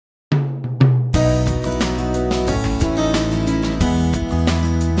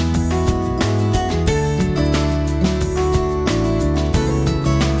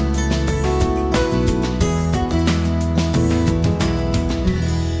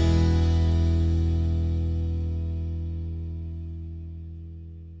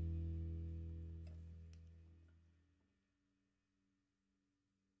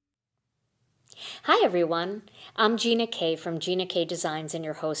Hi everyone, I'm Gina K from Gina K Designs and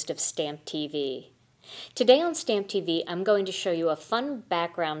your host of Stamp TV. Today on Stamp TV, I'm going to show you a fun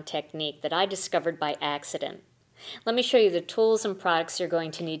background technique that I discovered by accident. Let me show you the tools and products you're going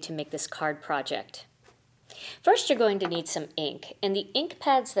to need to make this card project. First, you're going to need some ink, and the ink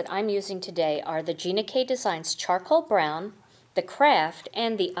pads that I'm using today are the Gina K Designs Charcoal Brown, the Kraft,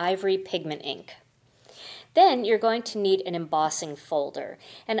 and the Ivory Pigment ink. Then you're going to need an embossing folder,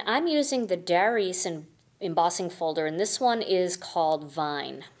 and I'm using the Darice embossing folder, and this one is called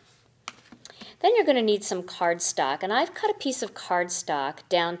Vine. Then you're going to need some cardstock, and I've cut a piece of cardstock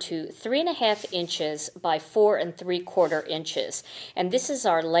down to 3.5 inches by 4 3/4 inches, and this is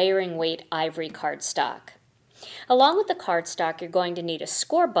our layering weight ivory cardstock. Along with the cardstock, you're going to need a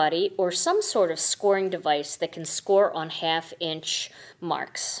Scor-buddy or some sort of scoring device that can score on 1/2 inch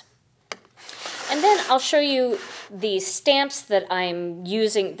marks. And then I'll show you the stamps that I'm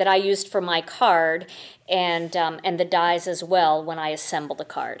using, that I used for my card, and the dies as well when I assemble the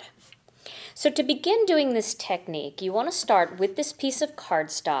card. So to begin doing this technique, you want to start with this piece of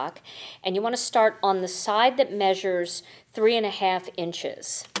cardstock, and you want to start on the side that measures 3.5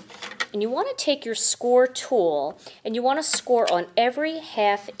 inches. And you want to take your score tool, and you want to score on every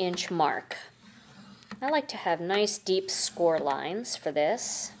 1/2 inch mark. I like to have nice deep score lines for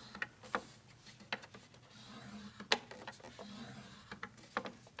this.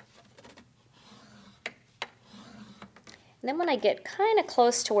 And then when I get kind of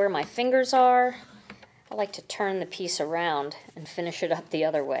close to where my fingers are, I like to turn the piece around and finish it up the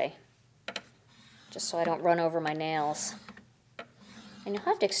other way, just so I don't run over my nails. And you'll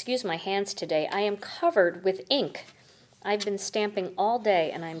have to excuse my hands today. I am covered with ink. I've been stamping all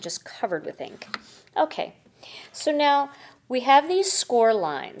day and I'm just covered with ink. Okay, so now we have these score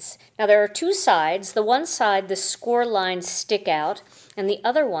lines. Now there are two sides. The one side, the score lines stick out, and the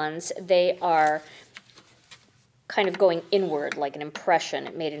other ones, they are kind of going inward like an impression.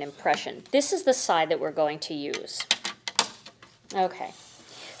 It made an impression. This is the side that we're going to use. Okay,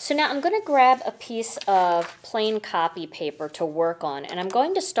 so now I'm going to grab a piece of plain copy paper to work on, and I'm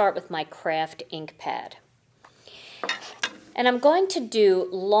going to start with my Kraft ink pad. And I'm going to do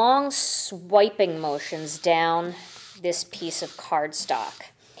long swiping motions down this piece of cardstock.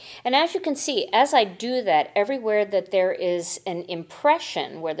 And as you can see, as I do that, everywhere that there is an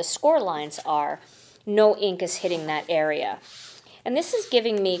impression where the score lines are, no ink is hitting that area. And this is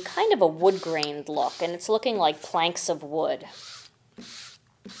giving me kind of a wood-grained look, and it's looking like planks of wood.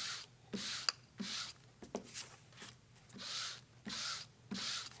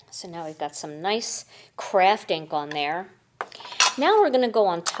 So now we've got some nice Kraft ink on there. Now we're going to go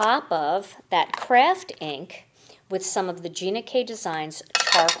on top of that Kraft ink with some of the Gina K Designs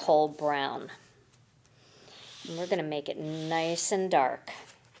Charcoal Brown. And we're going to make it nice and dark.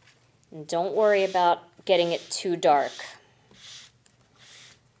 And don't worry about getting it too dark.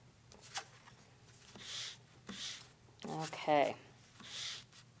 Okay.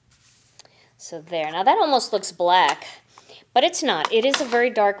 So there. Now that almost looks black, but it's not. It is a very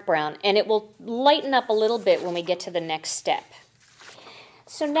dark brown, and it will lighten up a little bit when we get to the next step.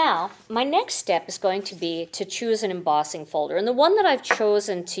 So now, my next step is going to be to choose an embossing folder. And the one that I've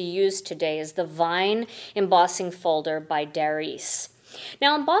chosen to use today is the Vine Embossing Folder by Darice.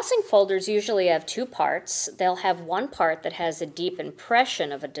 Now, embossing folders usually have two parts. They'll have one part that has a deep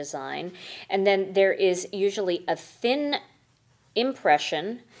impression of a design, and then there is usually a thin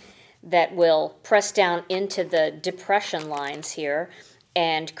impression that will press down into the depression lines here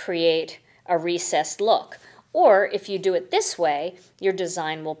and create a recessed look. Or if you do it this way, your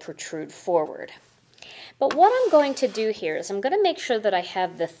design will protrude forward. But what I'm going to do here is I'm going to make sure that I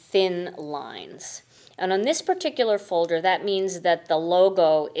have the thin lines. And on this particular folder, that means that the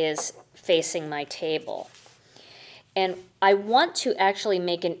logo is facing my table. And I want to actually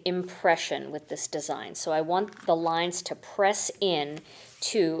make an impression with this design. So I want the lines to press in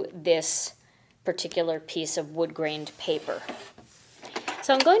to this particular piece of wood-grained paper.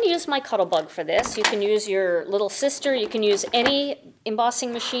 So I'm going to use my Cuttlebug for this. You can use your little sister. You can use any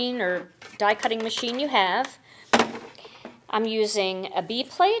embossing machine or die-cutting machine you have. I'm using a B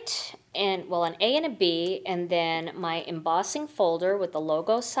plate, and well, an A and a B, and then my embossing folder with the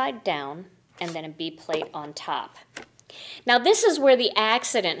logo side down, and then a B plate on top. Now this is where the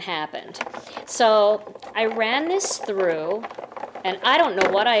accident happened. So I ran this through, and I don't know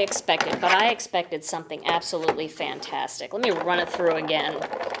what I expected, but I expected something absolutely fantastic. Let me run it through again.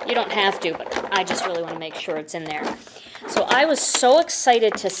 You don't have to, but I just really want to make sure it's in there. So I was so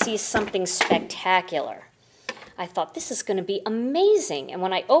excited to see something spectacular. I thought, this is going to be amazing. And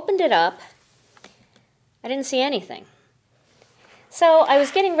when I opened it up, I didn't see anything. So I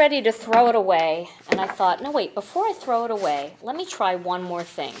was getting ready to throw it away, and I thought, no wait, before I throw it away, let me try one more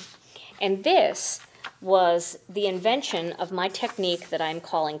thing. And this was the invention of my technique that I'm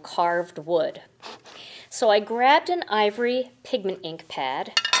calling carved wood. So I grabbed an Ivory pigment ink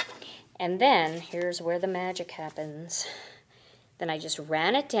pad, and then here's where the magic happens. Then I just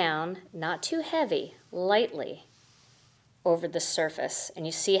ran it down, not too heavy, lightly, over the surface. And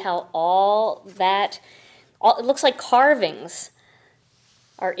you see how all that, it looks like carvings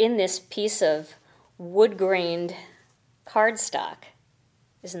are in this piece of wood-grained cardstock.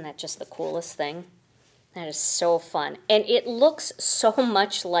 Isn't that just the coolest thing? That is so fun. And it looks so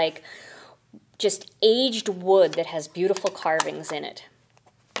much like just aged wood that has beautiful carvings in it.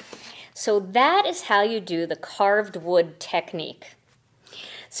 So that is how you do the carved wood technique.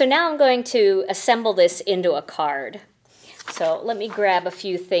 So now I'm going to assemble this into a card. So let me grab a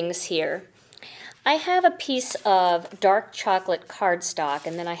few things here. I have a piece of dark chocolate cardstock,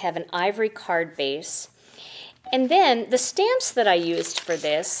 and then I have an ivory card base. And then the stamps that I used for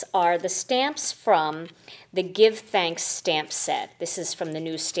this are the stamps from the Give Thanks stamp set. This is from the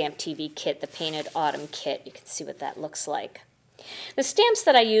new Stamp TV kit, the Painted Autumn kit. You can see what that looks like. The stamps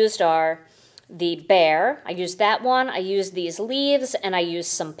that I used are the bear. I used that one. I used these leaves, and I used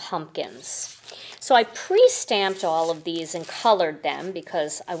some pumpkins. So I pre-stamped all of these and colored them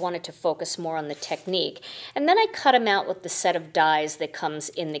because I wanted to focus more on the technique. And then I cut them out with the set of dies that comes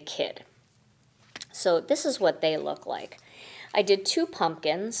in the kit. So this is what they look like. I did 2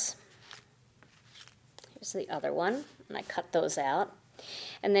 pumpkins. Here's the other one, and I cut those out.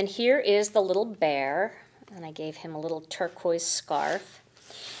 And then here is the little bear, and I gave him a little turquoise scarf.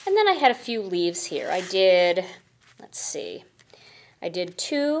 And then I had a few leaves here. I did, let's see, I did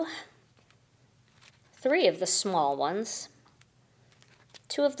 3 of the small ones,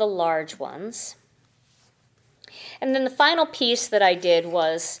 2 of the large ones. And then the final piece that I did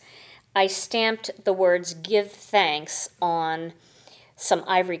was I stamped the words Give Thanks on some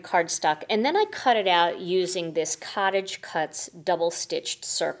ivory cardstock, and then I cut it out using this Cottage Cutz double-stitched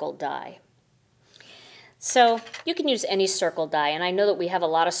circle die. So you can use any circle die, and I know that we have a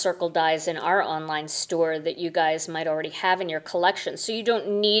lot of circle dies in our online store that you guys might already have in your collection, so you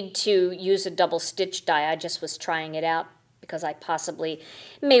don't need to use a double-stitch die. I just was trying it out because I possibly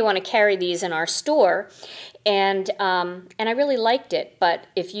may want to carry these in our store, and I really liked it. But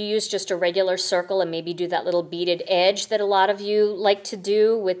if you use just a regular circle and maybe do that little beaded edge that a lot of you like to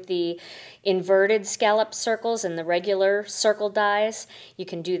do with the inverted scallop circles and the regular circle dies, you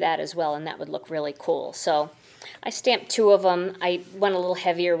can do that as well, and that would look really cool. So I stamped 2 of them. I went a little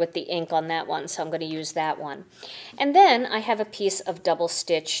heavier with the ink on that one, so I'm going to use that one. And then I have a piece of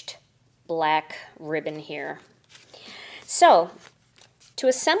double-stitched black ribbon here. So to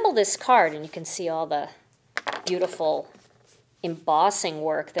assemble this card, and you can see all the beautiful embossing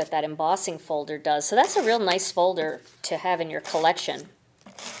work that embossing folder does. So that's a real nice folder to have in your collection.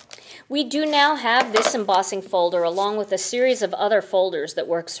 We do now have this embossing folder along with a series of other folders that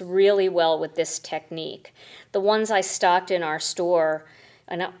works really well with this technique. The ones I stocked in our store,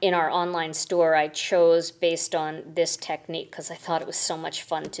 in our online store, I chose based on this technique because I thought it was so much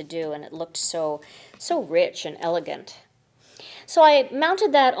fun to do, and it looked so rich and elegant. So I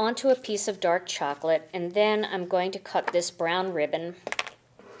mounted that onto a piece of dark chocolate, and then I'm going to cut this brown ribbon.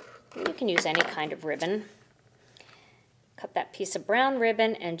 You can use any kind of ribbon. Cut that piece of brown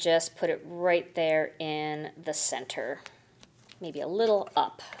ribbon and just put it right there in the center. Maybe a little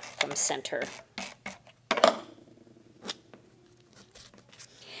up from center.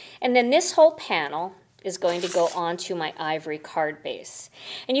 And then this whole panel is going to go onto my ivory card base.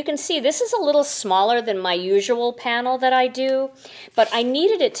 And you can see this is a little smaller than my usual panel that I do, but I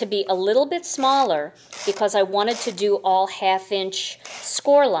needed it to be a little bit smaller because I wanted to do all 1/2-inch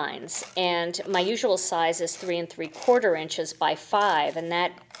score lines, and my usual size is 3 3/4 inches by 5, and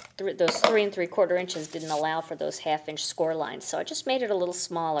those 3 3/4 inches didn't allow for those 1/2-inch score lines, so I just made it a little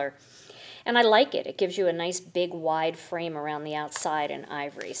smaller. And I like it. It gives you a nice big wide frame around the outside in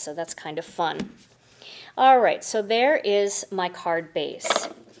ivory, so that's kind of fun. All right, so there is my card base.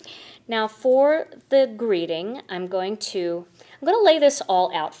 Now for the greeting, I'm going to lay this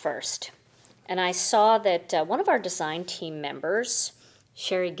all out first. And I saw that one of our design team members,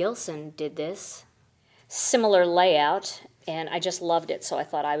 Sherry Gilson, did this. Similar layout, and I just loved it, so I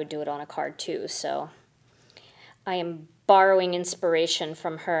thought I would do it on a card too. So I am borrowing inspiration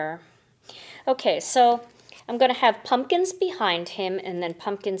from her. Okay, so I'm going to have pumpkins behind him and then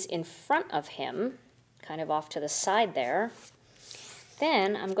pumpkins in front of him, kind of off to the side there.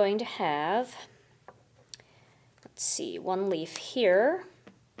 Then I'm going to have, let's see, one leaf here,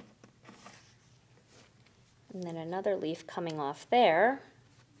 And then another leaf coming off there.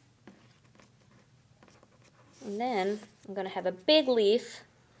 And then I'm going to have a big leaf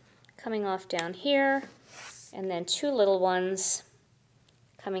coming off down here, and then two little ones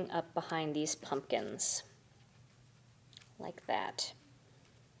coming up behind these pumpkins, like that.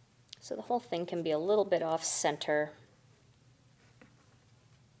 So the whole thing can be a little bit off center,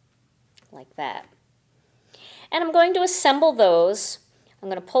 like that. And I'm going to assemble those. I'm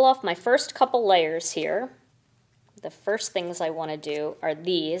going to pull off my first couple layers here. The first things I want to do are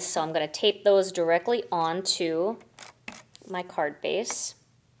these, so I'm going to tape those directly onto my card base.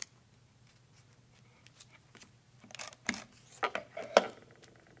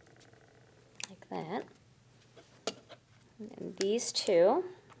 Like that. And these two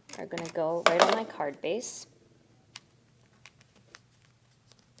are going to go right on my card base.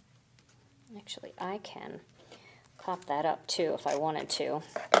 Actually, I can pop that up too if I wanted to.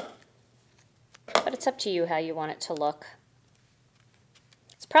 But it's up to you how you want it to look.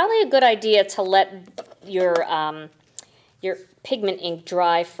 It's probably a good idea to let your pigment ink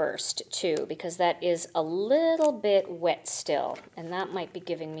dry first too, because that is a little bit wet still, and that might be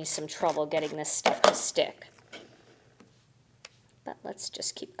giving me some trouble getting this stuff to stick. But let's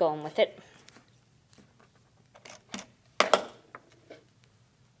just keep going with it.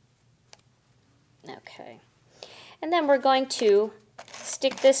 Okay. And then we're going to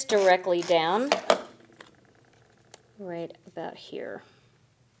stick this directly down right about here.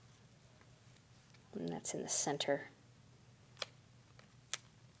 And that's in the center.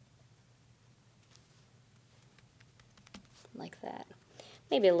 Like that.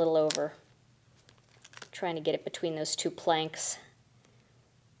 Maybe a little over. Trying to get it between those two planks.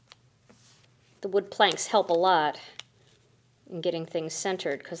 The wood planks help a lot in getting things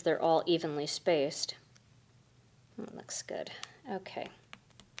centered because they're all evenly spaced. That looks good. Okay.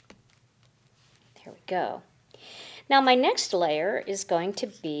 There we go. Now my next layer is going to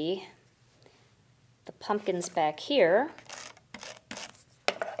be the pumpkins back here.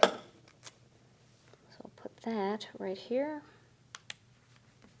 So I'll put that right here.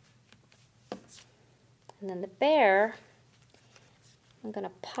 And then the bear, I'm going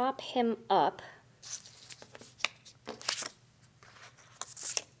to pop him up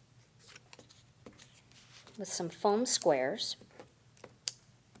with some foam squares.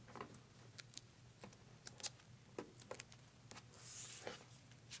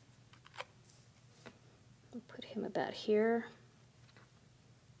 I'll put him about here.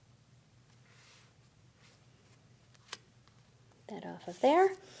 That off of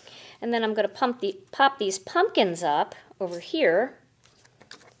there. And then I'm going to pop these pumpkins up over here,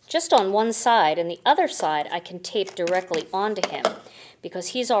 just on one side, and the other side I can tape directly onto him because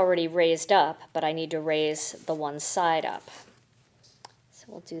he's already raised up, but I need to raise the one side up. So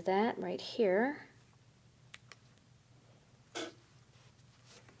we'll do that right here.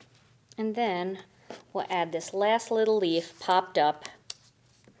 And then we'll add this last little leaf popped up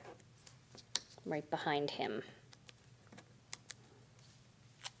right behind him.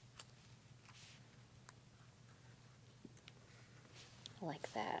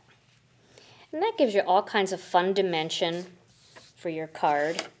 Like that. And that gives you all kinds of fun dimension for your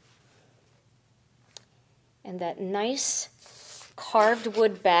card. And that nice carved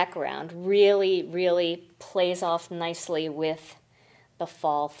wood background really, really plays off nicely with the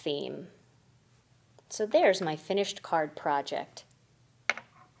fall theme. So there's my finished card project.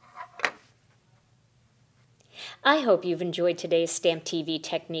 I hope you've enjoyed today's Stamp TV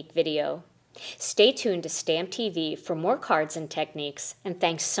technique video. Stay tuned to Stamp TV for more cards and techniques, and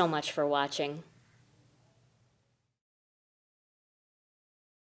thanks so much for watching.